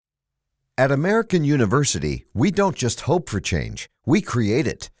At American University, we don't just hope for change, we create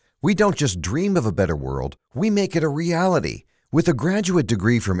it. We don't just dream of a better world, we make it a reality. With a graduate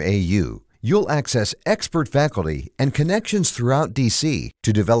degree from AU, you'll access expert faculty and connections throughout DC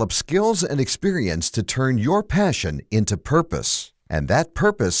to develop skills and experience to turn your passion into purpose. And that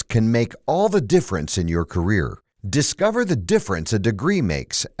purpose can make all the difference in your career. Discover the difference a degree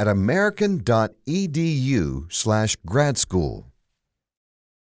makes at american.edu/grad school.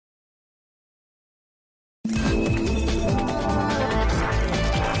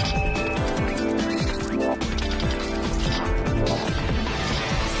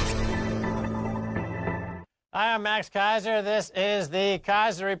 Hi, I'm Max Keiser. This is the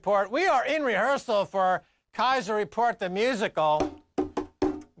Keiser Report. We are in rehearsal for Keiser Report, the musical. We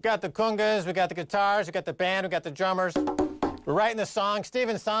got the congas, we got the guitars, we got the band, we got the drummers. We're writing the song.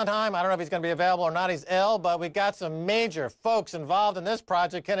 Stephen Sondheim, I don't know if he's going to be available or not. He's ill, but we got some major folks involved in this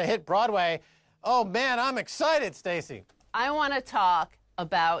project. Can it hit Broadway? Oh, man, I'm excited, Stacy. I want to talk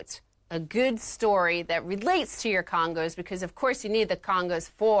about a good story that relates to your congos because, of course, you need the congos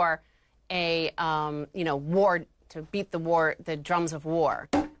for a, war, to beat the war, the drums of war.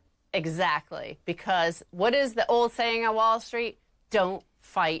 Exactly. Because what is the old saying on Wall Street? Don't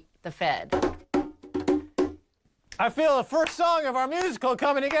fight the Fed. I feel the first song of our musical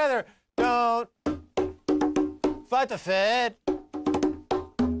coming together. Don't fight the Fed.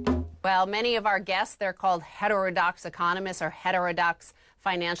 Well, many of our guests, they're called heterodox economists or heterodox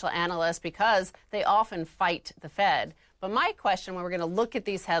financial analysts because they often fight the Fed. But my question, when we're going to look at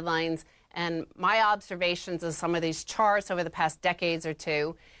these headlines and my observations of some of these charts over the past decades or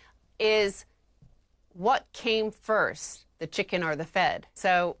two, is what came first, the chicken or the Fed?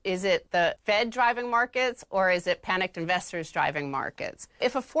 So is it the Fed driving markets or is it panicked investors driving markets?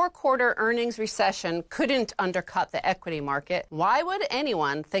 If a four-quarter earnings recession couldn't undercut the equity market, why would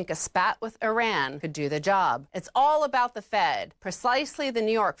anyone think a spat with Iran could do the job? It's all about the Fed, precisely the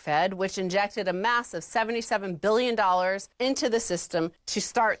New York Fed, which injected a massive $77 billion into the system to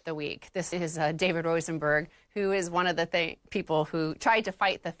start the week. This is David Rosenberg, who is one of the people who tried to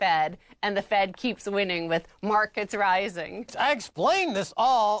fight the Fed, and the Fed keeps winning with markets rising. I explained this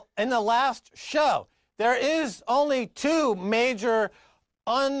all in the last show. There is only two major,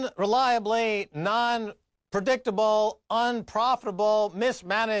 unreliably, non-predictable, unprofitable,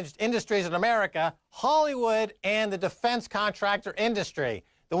 mismanaged industries in America: Hollywood and the defense contractor industry,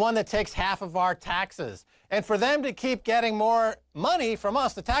 the one that takes half of our taxes. And for them to keep getting more money from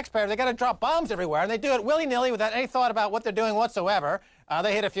us, the taxpayer, they got to drop bombs everywhere. And they do it willy-nilly without any thought about what they're doing whatsoever.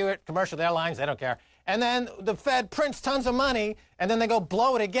 They hit a few commercial airlines. They don't care. And then the Fed prints tons of money, and then they go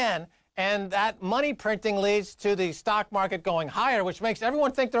blow it again. And that money printing leads to the stock market going higher, which makes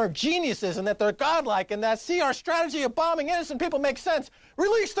everyone think they're geniuses and that they're godlike and that, see, our strategy of bombing innocent people makes sense.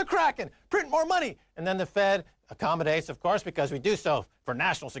 Release the Kraken. Print more money. And then the Fed accommodates, of course, because we do so for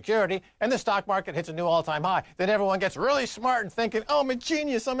national security, and the stock market hits a new all-time high. Then everyone gets really smart and thinking, oh, I'm a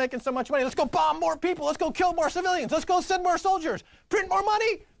genius, I'm making so much money. Let's go bomb more people. Let's go kill more civilians. Let's go send more soldiers. Print more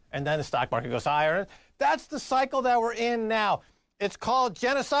money. And then the stock market goes higher. That's the cycle that we're in now. It's called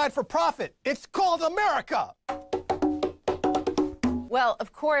genocide for profit. It's called America. Well,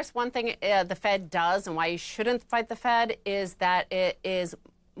 of course, one thing the Fed does and why you shouldn't fight the Fed is that it is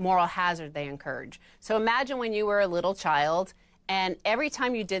moral hazard they encourage. So imagine when you were a little child and every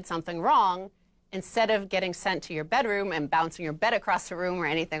time you did something wrong, instead of getting sent to your bedroom and bouncing your bed across the room or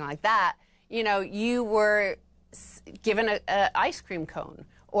anything like that, you were given an ice cream cone,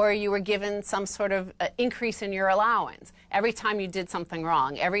 or you were given some sort of increase in your allowance every time you did something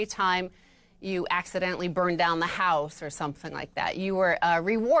wrong, every time you accidentally burned down the house or something like that. You were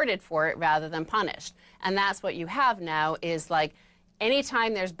rewarded for it rather than punished. And that's what you have now is like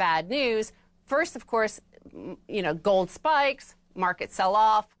anytime there's bad news, first, of course, gold spikes, markets sell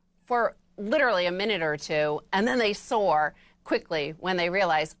off for literally a minute or two, and then they soar quickly when they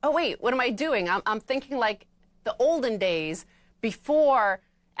realize, oh, wait, what am I doing? I'm thinking like the olden days before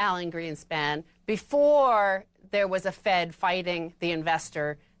Alan Greenspan, before there was a Fed fighting the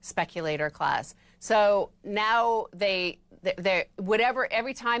investor speculator class. So now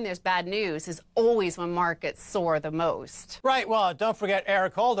every time there's bad news is always when markets soar the most. Right. Well, don't forget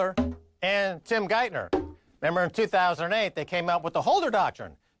Eric Holder and Tim Geithner. Remember in 2008, they came out with the Holder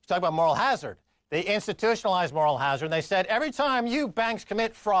Doctrine. Talk about moral hazard. They institutionalized moral hazard. They said every time you banks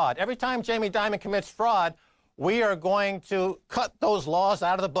commit fraud, every time Jamie Dimon commits fraud, we are going to cut those laws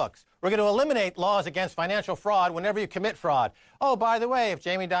out of the books. We're going to eliminate laws against financial fraud whenever you commit fraud. Oh, by the way, if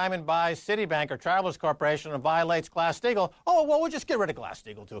Jamie Dimon buys Citibank or Travelers Corporation and violates Glass-Steagall, oh, well, we'll just get rid of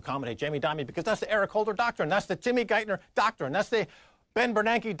Glass-Steagall to accommodate Jamie Dimon because that's the Eric Holder Doctrine. That's the Timmy Geithner Doctrine. That's the Ben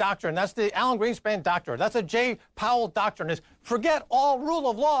Bernanke doctrine. That's the Alan Greenspan doctrine. That's a Jay Powell doctrine. Is forget all rule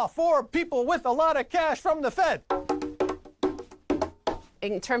of law for people with a lot of cash from the Fed.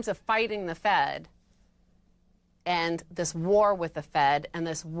 In terms of fighting the Fed and this war with the Fed and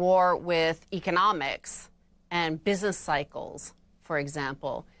this war with economics and business cycles, for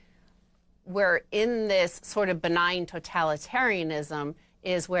example, we're in this sort of benign totalitarianism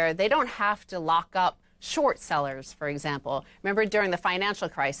is where they don't have to lock up short sellers, for example. Remember during the financial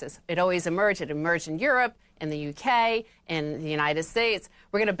crisis, it always emerged. It emerged in Europe, in the UK, in the United States.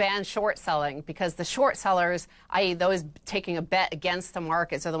 We're going to ban short selling because the short sellers, i.e. those taking a bet against the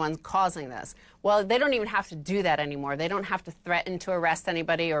markets, are the ones causing this. Well, they don't even have to do that anymore. They don't have to threaten to arrest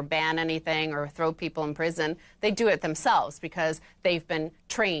anybody or ban anything or throw people in prison. They do it themselves because they've been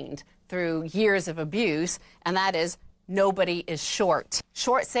trained through years of abuse, and that is nobody is short.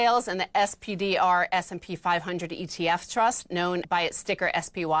 Short sales in the SPDR S&P 500 ETF trust, known by its ticker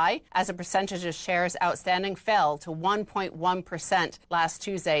SPY, as a percentage of shares outstanding fell to 1.1% last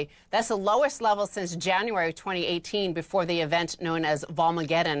Tuesday. That's the lowest level since January 2018, before the event known as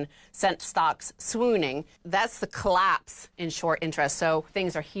Volmageddon sent stocks swooning. That's the collapse in short interest. So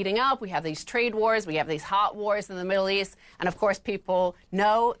things are heating up. We have these trade wars. We have these hot wars in the Middle East. And of course, people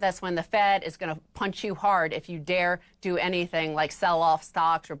know that's when the Fed is going to punch you hard if you dare do anything like sell off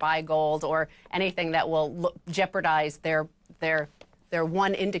stocks or buy gold or anything that will jeopardize their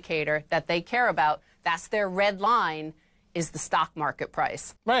one indicator that they care about. That's their red line, is the stock market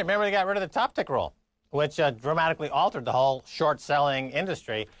price. Right. Remember, they got rid of the top tick rule, which dramatically altered the whole short selling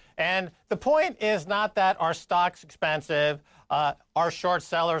industry. And the point is not that our stock's expensive, our short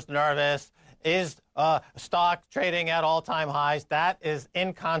sellers nervous, is stock trading at all-time highs. That is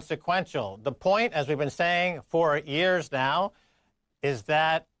inconsequential. The point, as we've been saying for years now, is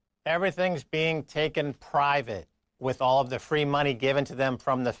that everything's being taken private with all of the free money given to them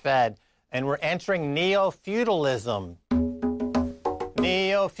from the Fed. And we're entering neo-feudalism.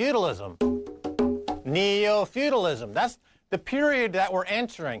 Neo-feudalism. Neo-feudalism. That's the period that we're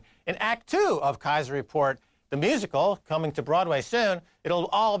entering. In Act 2 of Keiser Report, the musical, coming to Broadway soon, it'll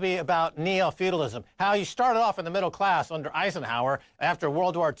all be about neo-feudalism. How you started off in the middle class under Eisenhower after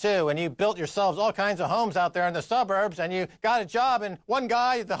World War II, and you built yourselves all kinds of homes out there in the suburbs, and you got a job, and one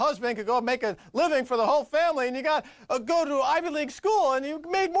guy, the husband, could go make a living for the whole family, and you got go to Ivy League school, and you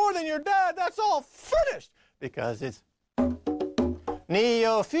made more than your dad. That's all finished because it's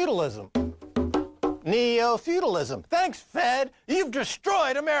neo-feudalism. Neo-feudalism. Thanks, Fed. You've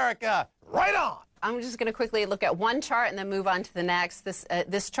destroyed America. Right on. I'm just going to quickly look at one chart and then move on to the next.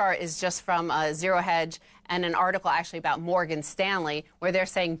 This chart is just from Zero Hedge and an article actually about Morgan Stanley, where they're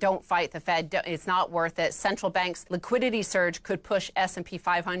saying don't fight the Fed. It's not worth it. Central banks' liquidity surge could push S&P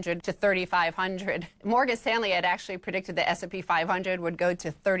 500 to 3,500. Morgan Stanley had actually predicted the S&P 500 would go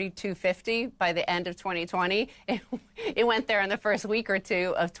to 3,250 by the end of 2020. It went there in the first week or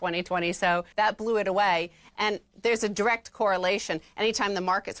two of 2020, so that blew it away. And there's a direct correlation. Anytime the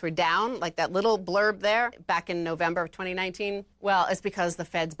markets were down, like that little blurb there back in November of 2019, well, it's because the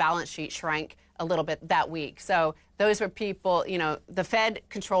Fed's balance sheet shrank a little bit that week. So those were people, you know, the Fed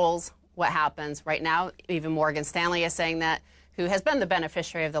controls what happens right now. Even Morgan Stanley is saying that, who has been the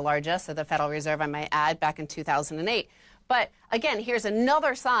beneficiary of the largesse of the Federal Reserve, I might add, back in 2008. But again, here's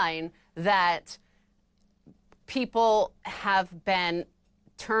another sign that people have been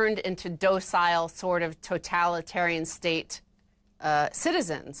turned into docile, sort of totalitarian state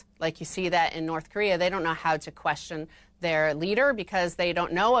citizens. Like you see that in North Korea. They don't know how to question their leader because they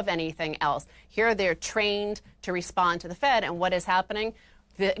don't know of anything else. Here they're trained to respond to the Fed, and what is happening?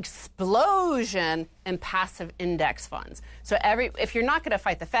 The explosion in passive index funds. So if you're not going to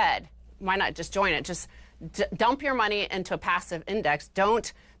fight the Fed, why not just join it? Just dump your money into a passive index.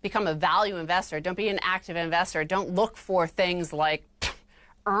 Don't become a value investor. Don't be an active investor. Don't look for things like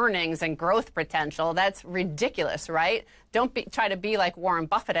earnings and growth potential. That's ridiculous, right? Don't try to be like Warren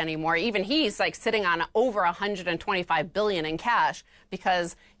Buffett anymore. Even he's like sitting on over $125 billion in cash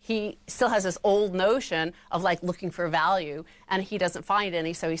because he still has this old notion of like looking for value, and he doesn't find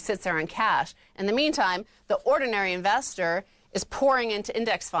any, so he sits there in cash. In the meantime, the ordinary investor is pouring into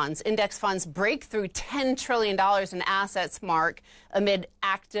index funds. Index funds break through $10 trillion in assets mark amid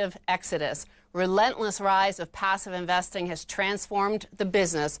active exodus. Relentless rise of passive investing has transformed the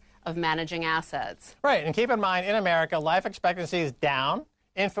business of managing assets. Right, and keep in mind, in America, life expectancy is down,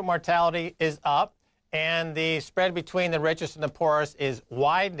 infant mortality is up, and the spread between the richest and the poorest is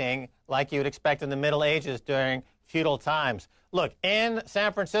widening like you would expect in the Middle Ages during feudal times. Look, in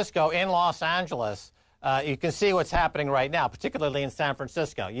San Francisco, in Los Angeles, you can see what's happening right now, particularly in San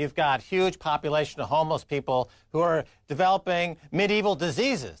Francisco. You've got huge population of homeless people who are developing medieval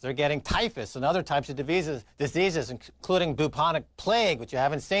diseases. They're getting typhus and other types of diseases, including bubonic plague, which you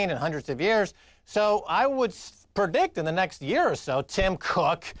haven't seen in hundreds of years. So I would predict in the next year or so, Tim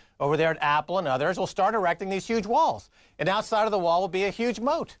Cook over there at Apple and others will start erecting these huge walls. And outside of the wall will be a huge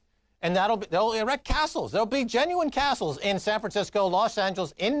moat. And they'll erect castles. There'll be genuine castles in San Francisco, Los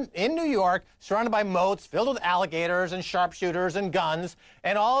Angeles, in New York, surrounded by moats, filled with alligators and sharpshooters and guns,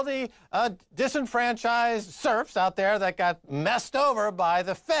 and all the disenfranchised serfs out there that got messed over by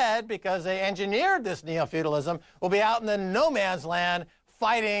the Fed because they engineered this neo-feudalism will be out in the no man's land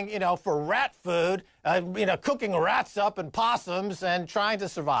fighting, for rat food, cooking rats up and possums and trying to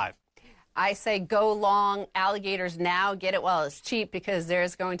survive. I say go long alligators now, get it while it's cheap, because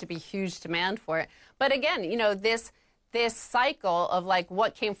there's going to be huge demand for it. But again, this cycle of like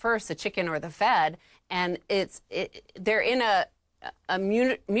what came first, the chicken or the Fed, and they're in a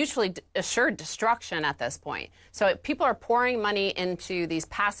mutually assured destruction at this point. So people are pouring money into these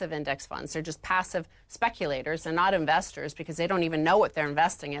passive index funds. They're just passive speculators. They're not investors because they don't even know what they're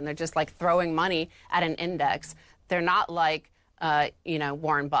investing in. They're just like throwing money at an index. They're not like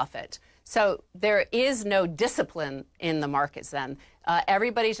Warren Buffett. So there is no discipline in the markets then.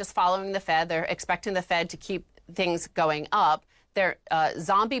 Everybody's just following the Fed. They're expecting the Fed to keep things going up. They're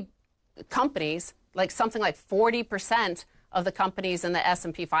zombie companies, like something like 40% of the companies in the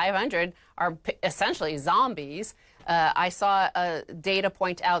S&P 500 are essentially zombies. I saw a data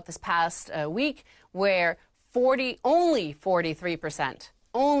point out this past week where only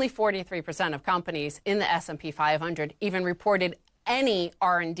 43% of companies in the S&P 500 even reported any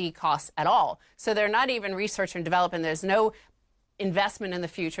R&D costs at all. So they're not even research and development. There's no investment in the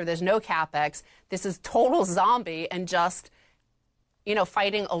future. There's no CapEx. This is total zombie and just,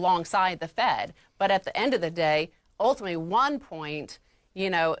 fighting alongside the Fed. But at the end of the day, ultimately, one point,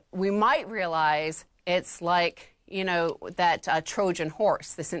 we might realize it's like, that Trojan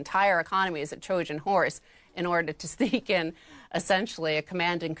horse. This entire economy is a Trojan horse in order to sneak in essentially a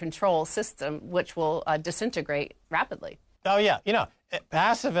command and control system, which will disintegrate rapidly. Oh, yeah.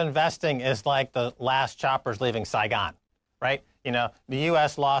 Passive investing is like the last choppers leaving Saigon, right? The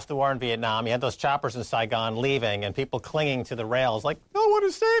U.S. lost the war in Vietnam. You had those choppers in Saigon leaving and people clinging to the rails like, no one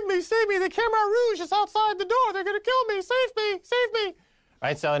to save me, save me. The Khmer Rouge is outside the door. They're going to kill me. Save me, save me.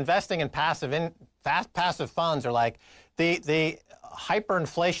 Right? So investing in passive funds are like the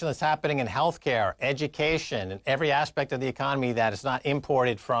hyperinflation that's happening in healthcare, education, and every aspect of the economy that is not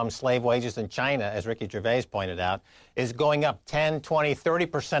imported from slave wages in China, as Ricky Gervais pointed out, is going up 10, 20,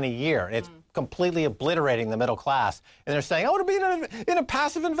 30% a year. It's completely obliterating the middle class. And they're saying, I want to be in a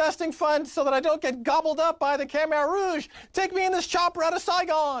passive investing fund so that I don't get gobbled up by the Khmer Rouge. Take me in this chopper out of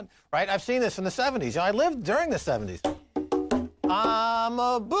Saigon. Right? I've seen this in the 70s. I lived during the 70s. I'm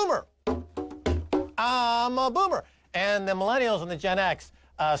a boomer. And the millennials and the Gen X,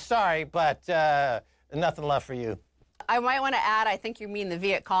 sorry, but nothing left for you. I might want to add, I think you mean the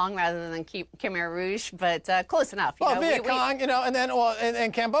Viet Cong rather than Khmer Rouge, but close enough. Viet Cong, and then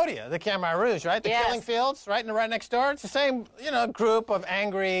in Cambodia, the Khmer Rouge, right? The killing fields, right next door. It's the same, group of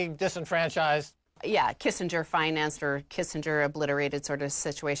angry, disenfranchised. Yeah, Kissinger financed or Kissinger obliterated sort of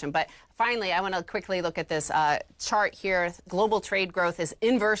situation. But finally, I want to quickly look at this chart here. Global trade growth is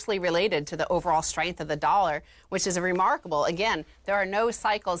inversely related to the overall strength of the dollar, which is remarkable. Again, there are no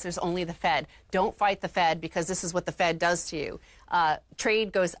cycles. There's only the Fed. Don't fight the Fed because this is what the Fed does to you.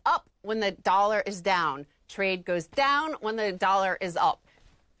 Trade goes up when the dollar is down. Trade goes down when the dollar is up.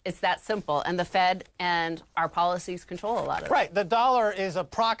 It's that simple. And the Fed and our policies control a lot of it. Right. The dollar is a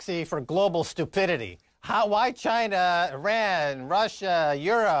proxy for global stupidity. Why China, Iran, Russia,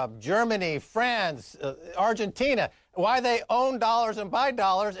 Europe, Germany, France, Argentina, why they own dollars and buy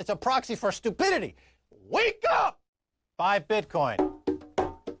dollars, it's a proxy for stupidity. Wake up! Buy Bitcoin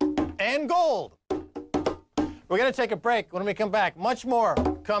and gold. We're going to take a break. When we come back, much more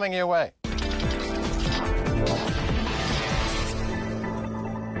coming your way.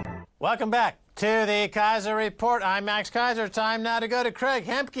 Welcome back to the Keiser Report. I'm Max Keiser. Time now to go to Craig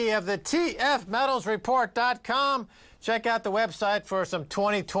Hemke of the TFMetalsReport.com. Check out the website for some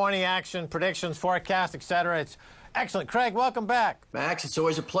 2020 action, predictions, forecasts, etc. It's excellent. Craig, welcome back. Max, it's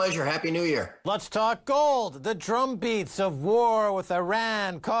always a pleasure. Happy New Year. Let's talk gold. The drumbeats of war with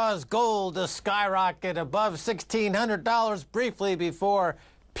Iran caused gold to skyrocket above $1,600 briefly before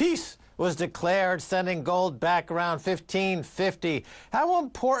peace was declared, sending gold back around $1,550. How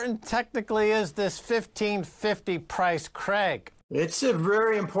important technically is this $1,550 price, Craig? It's a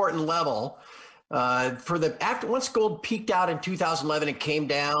very important level. Once gold peaked out in 2011, it came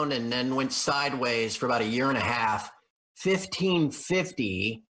down and then went sideways for about a year and a half.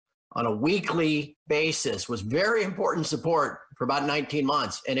 1550 on a weekly basis was very important support for about 19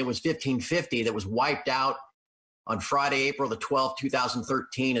 months. And it was 1550 that was wiped out on Friday, April the 12th,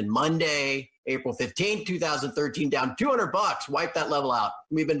 2013, and Monday, April 15th, 2013, down $200, wiped that level out.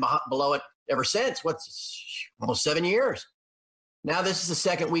 We've been below it ever since. Almost 7 years. Now this is the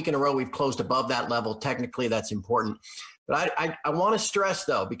second week in a row we've closed above that level. Technically, that's important. But I want to stress,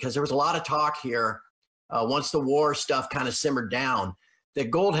 though, because there was a lot of talk here once the war stuff kind of simmered down, that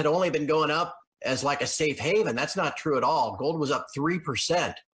gold had only been going up as like a safe haven. That's not true at all. Gold was up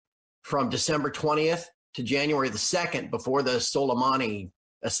 3% from December 20th to January the 2nd before the Soleimani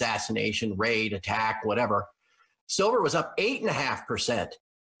assassination, raid, attack, whatever. Silver was up 8.5%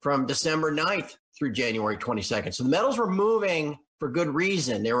 from December 9th through January 22nd. So the metals were moving for good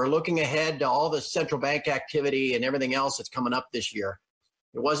reason. They were looking ahead to all the central bank activity and everything else that's coming up this year.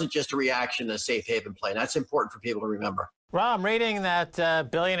 It wasn't just a reaction to a safe haven play. That's important for people to remember. Well, I'm reading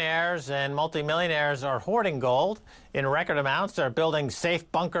that billionaires and multimillionaires are hoarding gold in record amounts. They're building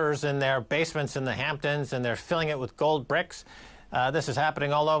safe bunkers in their basements in the Hamptons, and they're filling it with gold bricks. This is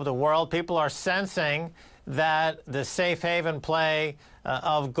happening all over the world. People are sensing that the safe haven play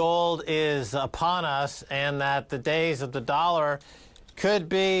of gold is upon us and that the days of the dollar could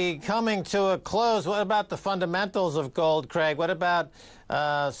be coming to a close. What about the fundamentals of gold, Craig? What about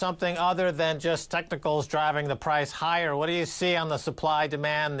something other than just technicals driving the price higher? What do you see on the supply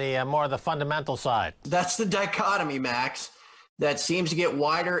demand, the more the fundamental side? That's the dichotomy, Max, that seems to get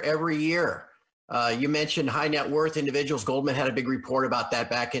wider every year. You mentioned high net worth individuals. Goldman had a big report about that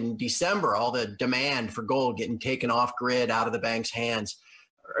back in December, all the demand for gold getting taken off grid, out of the bank's hands.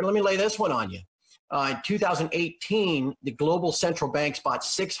 Let me lay this one on you. In 2018, the global central banks bought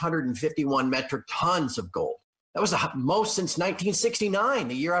 651 metric tons of gold. That was the most since 1969,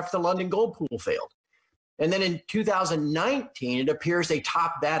 the year after the London gold pool failed. And then in 2019, it appears they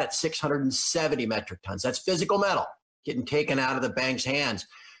topped that at 670 metric tons. That's physical metal getting taken out of the bank's hands.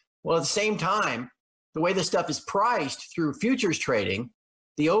 Well, at the same time, the way this stuff is priced through futures trading,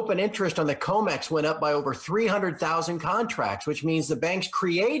 the open interest on the COMEX went up by over 300,000 contracts, which means the banks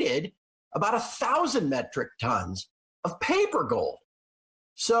created about 1,000 metric tons of paper gold.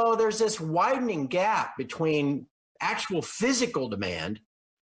 So there's this widening gap between actual physical demand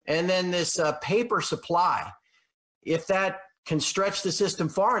and then this paper supply. If that can stretch the system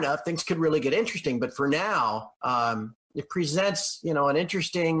far enough, things could really get interesting. But for now, it presents, an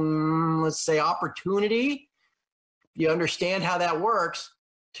interesting, let's say, opportunity. You understand how that works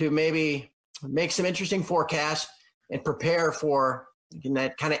to maybe make some interesting forecasts and prepare for in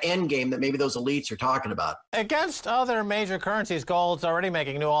that kind of end game that maybe those elites are talking about. Against other major currencies, gold's already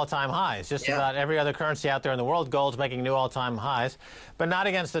making new all-time highs. Just about every other currency out there in the world, gold's making new all-time highs, but not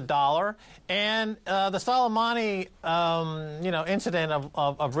against the dollar. And the Soleimani, incident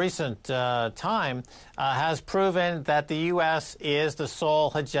of recent time has proven that the U.S. is the sole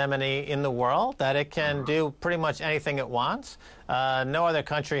hegemony in the world, that it can do pretty much anything it wants. No other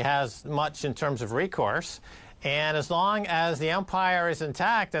country has much in terms of recourse. And as long as the empire is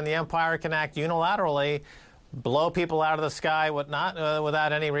intact and the empire can act unilaterally, blow people out of the sky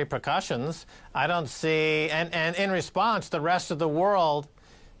without any repercussions, I don't see, and in response, the rest of the world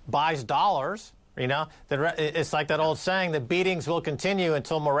buys dollars. It's like that old saying, the beatings will continue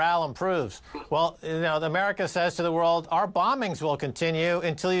until morale improves. Well, America says to the world, our bombings will continue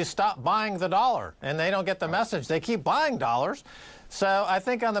until you stop buying the dollar. And they don't get the message. They keep buying dollars. So I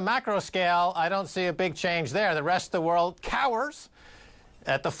think on the macro scale, I don't see a big change there. The rest of the world cowers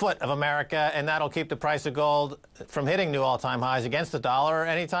at the foot of America, and that'll keep the price of gold from hitting new all-time highs against the dollar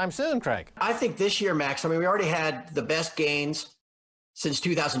anytime soon, Craig. I think this year, Max, we already had the best gains since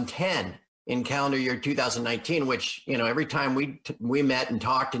 2010 in calendar year 2019, which, every time we met and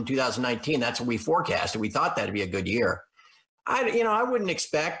talked in 2019, that's what we forecasted. We thought that'd be a good year. I wouldn't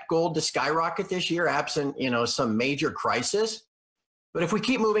expect gold to skyrocket this year, absent, some major crisis. But if we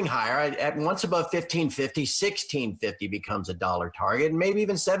keep moving higher, at once above 1550, 1650 becomes a dollar target, and maybe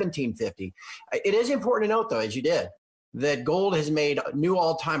even 1750. It is important to note, though, as you did, that gold has made new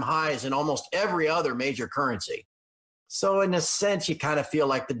all-time highs in almost every other major currency. So in a sense, you kind of feel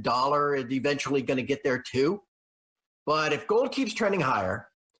like the dollar is eventually going to get there too. But if gold keeps trending higher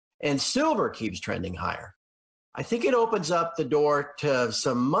and silver keeps trending higher, I think it opens up the door to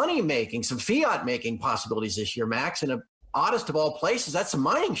some money-making, some fiat-making possibilities this year, Max, and oddest of all places, that's the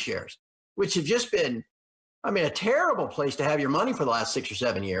mining shares, which have just been, a terrible place to have your money for the last 6 or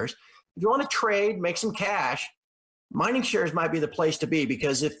 7 years. If you want to trade, make some cash, mining shares might be the place to be,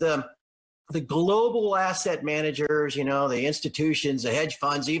 because if the the global asset managers, the institutions, the hedge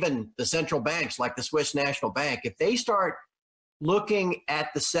funds, even the central banks like the Swiss National Bank, if they start looking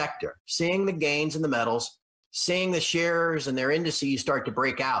at the sector, seeing the gains in the metals, seeing the shares and their indices start to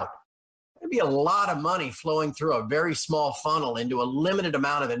break out, there'd be a lot of money flowing through a very small funnel into a limited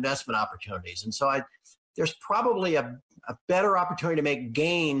amount of investment opportunities. And so there's probably a better opportunity to make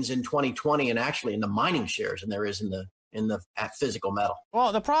gains in 2020 and actually in the mining shares than there is in the physical metal.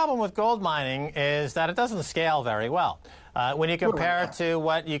 Well, the problem with gold mining is that it doesn't scale very well. When you compare it to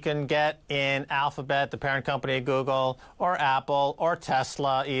what you can get in Alphabet, the parent company of Google, or Apple, or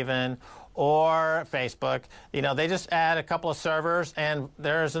Tesla even, or Facebook, they just add a couple of servers and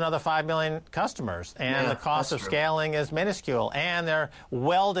there's another 5 million customers. And the cost of scaling is minuscule. And they're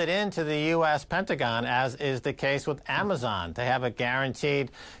welded into the U.S. Pentagon, as is the case with Amazon. They have a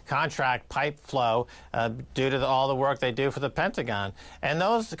guaranteed contract pipe flow due to all the work they do for the Pentagon. And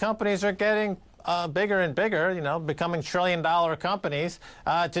those companies are getting bigger and bigger, becoming trillion-dollar companies.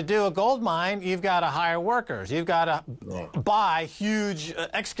 To do a gold mine, you've got to hire workers. You've got to buy huge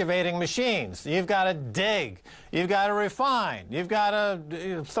excavating machines. You've got to dig. You've got to refine. You've got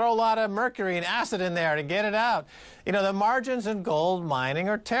to throw a lot of mercury and acid in there to get it out. The margins in gold mining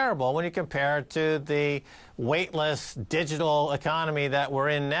are terrible when you compare it to the weightless digital economy that we're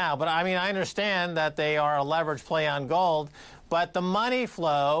in now. But I understand that they are a leverage play on gold. But the money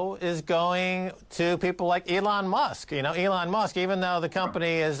flow is going to people like Elon Musk. Elon Musk, even though the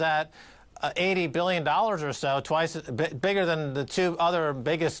company is at $80 billion or so, twice bigger than the two other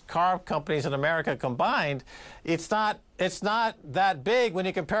biggest car companies in America combined, it's not that big when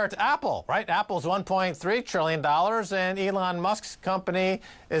you compare it to Apple, right? Apple's $1.3 trillion, and Elon Musk's company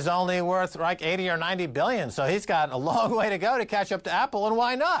is only worth like 80 or 90 billion. So he's got a long way to go to catch up to Apple, and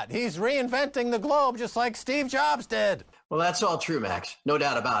why not? He's reinventing the globe just like Steve Jobs did. Well, that's all true, Max. No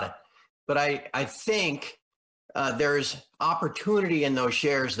doubt about it. But I think there's opportunity in those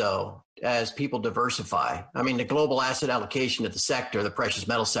shares, though, as people diversify. The global asset allocation of the sector, the precious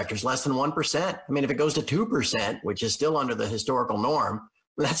metal sector, is less than 1%. If it goes to 2%, which is still under the historical norm,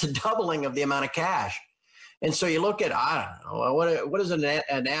 that's a doubling of the amount of cash. And so you look at, I don't know, what does an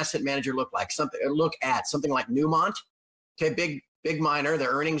asset manager look like? Something like Newmont. Okay, big miner. Their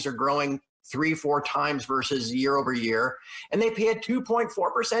earnings are growing 3-4 times versus year over year, and they pay a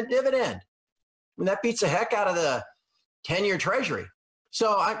 2.4% dividend. That beats the heck out of the 10-year treasury.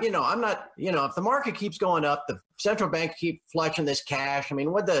 So I'm not, if the market keeps going up, the central bank keep flushing this cash.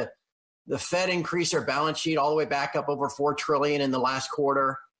 Would the Fed increase their balance sheet all the way back up over $4 trillion in the last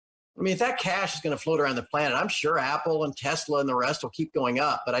quarter? If that cash is going to float around the planet, I'm sure Apple and Tesla and the rest will keep going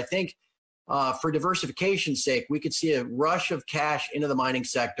up. But I think for diversification's sake, we could see a rush of cash into the mining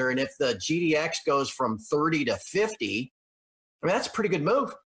sector. And if the GDX goes from 30 to 50, that's a pretty good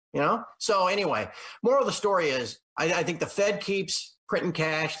move, So anyway, moral of the story is I think the Fed keeps printing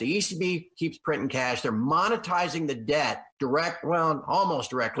cash. The ECB keeps printing cash. They're monetizing the debt almost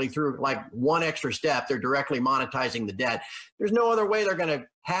directly through like one extra step. They're directly monetizing the debt. There's no other way they're going to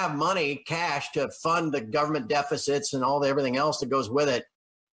have money, cash, to fund the government deficits and everything else that goes with it.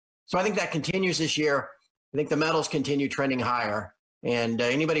 So I think that continues this year. I think the metals continue trending higher, and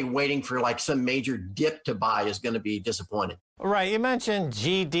anybody waiting for like some major dip to buy is going to be disappointed. Right. You mentioned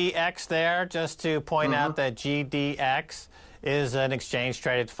GDX there, just to point out that GDX is an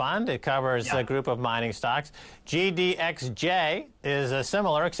exchange-traded fund. It covers a group of mining stocks. GDXJ is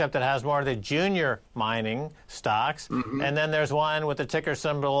similar, except it has more of the junior mining stocks. And then there's one with the ticker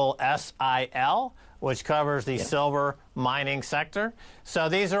symbol SIL, which covers the silver mining sector. So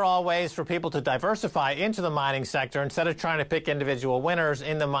these are all ways for people to diversify into the mining sector instead of trying to pick individual winners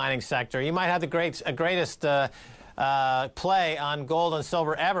in the mining sector. You might have the greatest play on gold and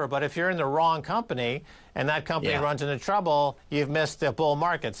silver ever, but if you're in the wrong company and that company runs into trouble, you've missed the bull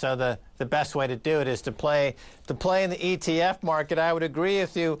market. So the best way to do it is to play in the ETF market. I would agree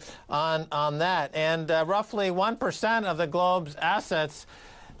with you on that. And roughly 1% of the globe's assets,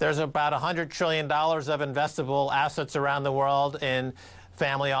 there's about $100 trillion of investable assets around the world in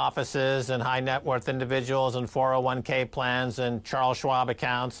family offices and high net worth individuals and 401k plans and Charles Schwab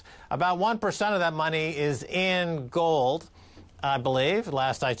accounts. About 1% of that money is in gold, I believe,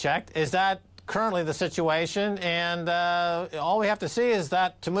 last I checked. Is that currently the situation? And all we have to see is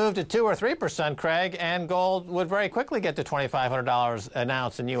that to move to 2 or 3%, Craig, and gold would very quickly get to $2,500 an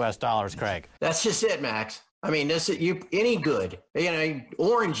ounce in U.S. dollars, Craig. That's just it, Max. Any good,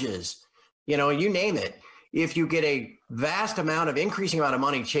 oranges, you name it. If you get a vast amount of increasing amount of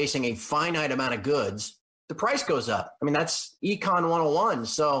money chasing a finite amount of goods, the price goes up. That's Econ 101.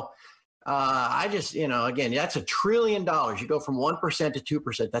 So I just, again, that's $1 trillion. You go from 1% to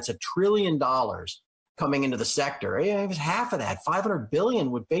 2%. That's $1 trillion coming into the sector. It was half of that. 500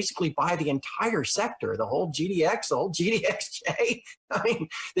 billion would basically buy the entire sector, the whole GDX, the whole GDXJ. I mean,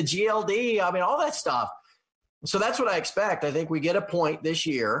 the GLD. I mean, all that stuff. So that's what I expect. I think we get a point this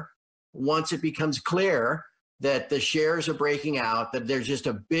year once it becomes clear that the shares are breaking out, that there's just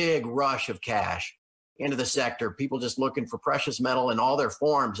a big rush of cash into the sector, people just looking for precious metal in all their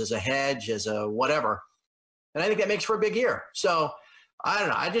forms as a hedge, as a whatever. And I think that makes for a big year. So I don't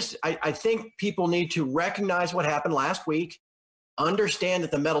know. I think people need to recognize what happened last week, understand that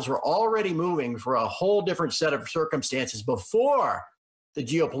the metals were already moving for a whole different set of circumstances before the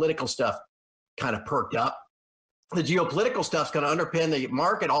geopolitical stuff kind of perked up. The geopolitical stuff's going to underpin the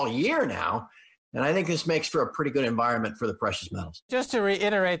market all year now. And I think this makes for a pretty good environment for the precious metals. Just to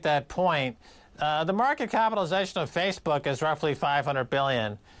reiterate that point, the market capitalization of Facebook is roughly $500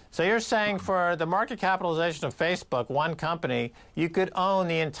 billion. So you're saying for the market capitalization of Facebook, one company, you could own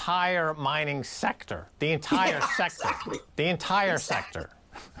the entire mining sector, the entire sector, exactly. The entire sector.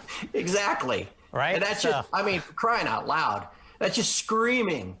 Exactly. Right? And that's just, I mean, crying out loud, that's just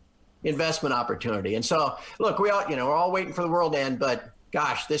screaming investment opportunity. And so, look, we all, we're all waiting for the world to end, but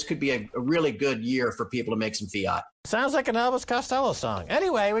gosh, this could be a really good year for people to make some fiat. Sounds like an Elvis Costello song.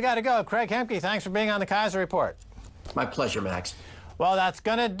 Anyway, we got to go. Craig Hemke, thanks for being on the Keiser Report. My pleasure, Max. Well, that's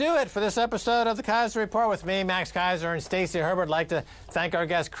going to do it for this episode of the Keiser Report with me, Max Keiser, and Stacy Herbert. I'd like to thank our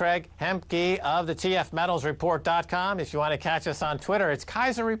guest, Craig Hemke of the TFMetalsReport.com. If you want to catch us on Twitter, it's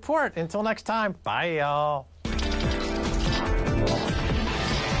Keiser Report. Until next time, bye, y'all.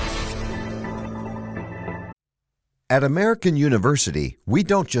 At American University, we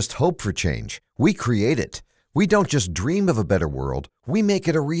don't just hope for change, we create it. We don't just dream of a better world, we make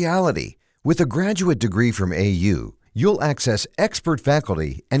it a reality. With a graduate degree from AU, you'll access expert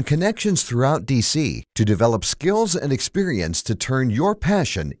faculty and connections throughout DC to develop skills and experience to turn your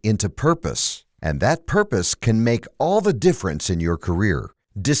passion into purpose. And that purpose can make all the difference in your career.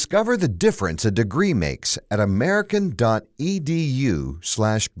 Discover the difference a degree makes at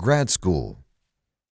american.edu/grad school.